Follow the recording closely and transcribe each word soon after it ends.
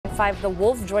99.5 The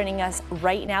Wolf joining us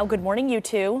right now. Good morning, you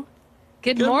two.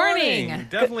 Good morning.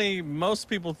 Definitely, most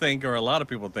people think, or a lot of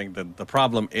people think, that the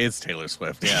problem is Taylor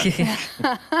Swift.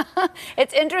 Yeah.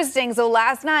 It's interesting. So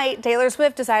last night, Taylor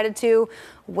Swift decided to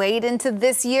wade into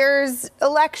this year's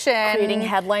election. Creating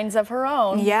headlines of her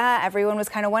own. Yeah, everyone was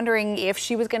kind of wondering if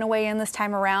she was going to weigh in this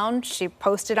time around. She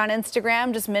posted on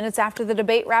Instagram just minutes after the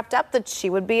debate wrapped up that she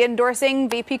would be endorsing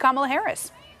VP Kamala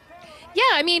Harris. Yeah,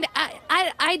 I mean,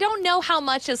 I don't know how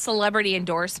much a celebrity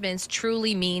endorsements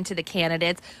truly mean to the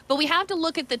candidates, but we have to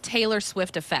look at the Taylor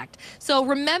Swift effect. So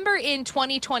remember in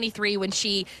 2023 when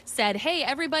she said, hey,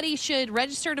 everybody should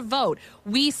register to vote,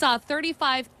 we saw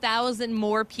 35,000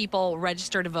 more people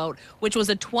register to vote, which was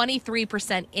a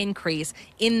 23% increase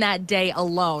in that day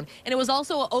alone. And it was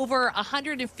also over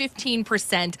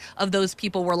 115% of those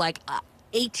people were like,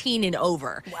 18 and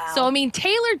over. Wow. So, I mean,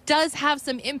 Taylor does have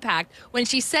some impact. When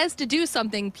she says to do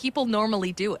something, people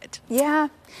normally do it. Yeah.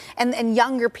 And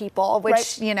younger people, which,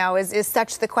 Right. you know, is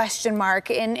such the question mark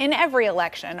in every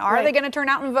election. Are Right. they going to turn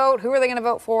out and vote? Who are they going to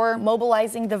vote for?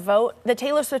 Mobilizing the vote. The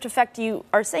Taylor Swift effect, you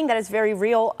are saying that is very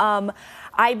real.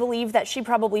 I believe that she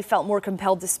probably felt more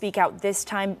compelled to speak out this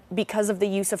time because of the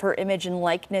use of her image and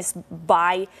likeness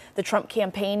by the Trump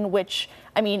campaign, which,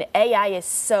 I mean, AI is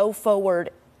so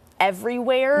forward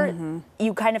everywhere.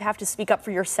 You kind of have to speak up for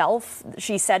yourself.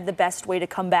 She said the best way to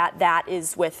combat that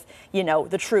is with, you know,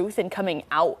 the truth and coming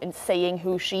out and saying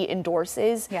who she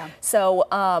endorses. Yeah. So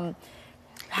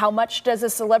how much does a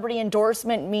celebrity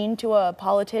endorsement mean to a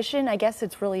politician? I guess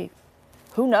it's really,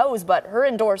 who knows, but her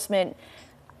endorsement,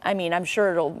 I mean, I'm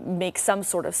sure it'll make some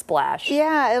sort of splash.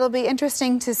 Yeah, it'll be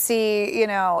interesting to see, you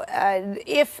know,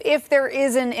 if there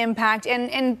is an impact.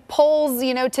 And polls,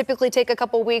 you know, typically take a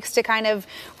couple weeks to kind of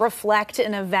reflect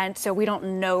an event. So we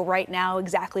don't know right now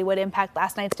exactly what impact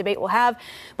last night's debate will have.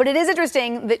 But it is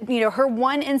interesting that, you know, her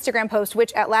one Instagram post,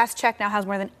 which at last check now has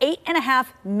more than 8.5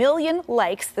 million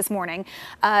likes this morning,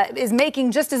 is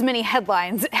making just as many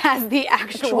headlines as the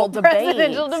actual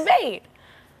presidential debate.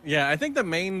 Yeah, I think the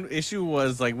main issue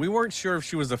was, like, we weren't sure if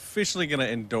she was officially going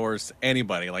to endorse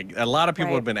anybody. Like, a lot of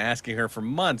people have been asking her for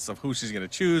months of who she's going to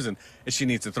choose and if she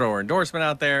needs to throw her endorsement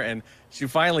out there, and she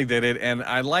finally did it. And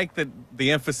I like that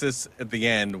the emphasis at the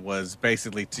end was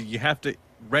basically you have to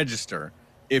register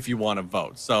if you want to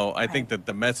vote. So I think that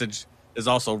the message is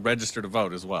also register to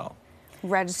vote as well.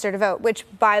 Register to vote, which,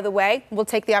 by the way, we'll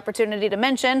take the opportunity to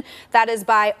mention that is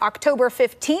by October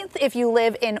 15th if you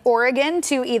live in Oregon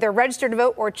to either register to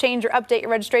vote or change or update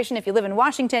your registration. If you live in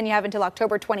Washington, you have until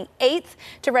October 28th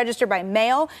to register by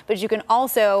mail, but you can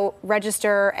also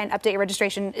register and update your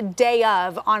registration day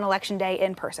of on Election Day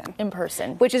in person. In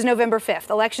person. Which is November 5th.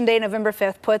 Election Day, November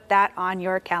 5th. Put that on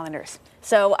your calendars.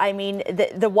 So, I mean,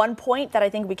 the one point that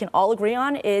I think we can all agree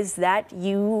on is that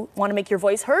you want to make your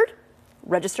voice heard,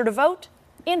 register to vote,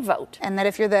 and vote. And that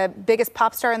if you're the biggest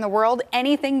pop star in the world,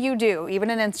 anything you do,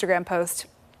 even an Instagram post,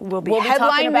 will be talking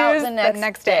headline about news the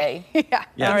next day.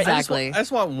 Yeah, Exactly. I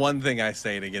just want one thing I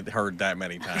say to get heard that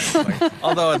many times. Like,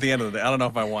 although at the end of the day, I don't know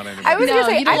if I want anybody. I was going to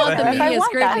say, you don't I want don't the know if I media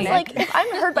want that. scrutiny. Like, if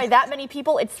I'm heard by that many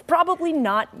people, it's probably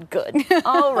not good.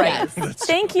 All right.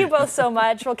 Thank you both so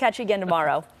much. We'll catch you again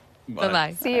tomorrow.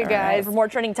 Bye-bye. See you All guys. right. For more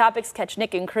trending topics, catch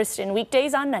Nick and Kristen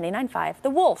weekdays on 99.5 The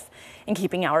Wolf. And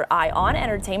keeping our eye on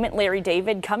entertainment, Larry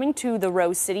David coming to the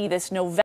Rose City this November.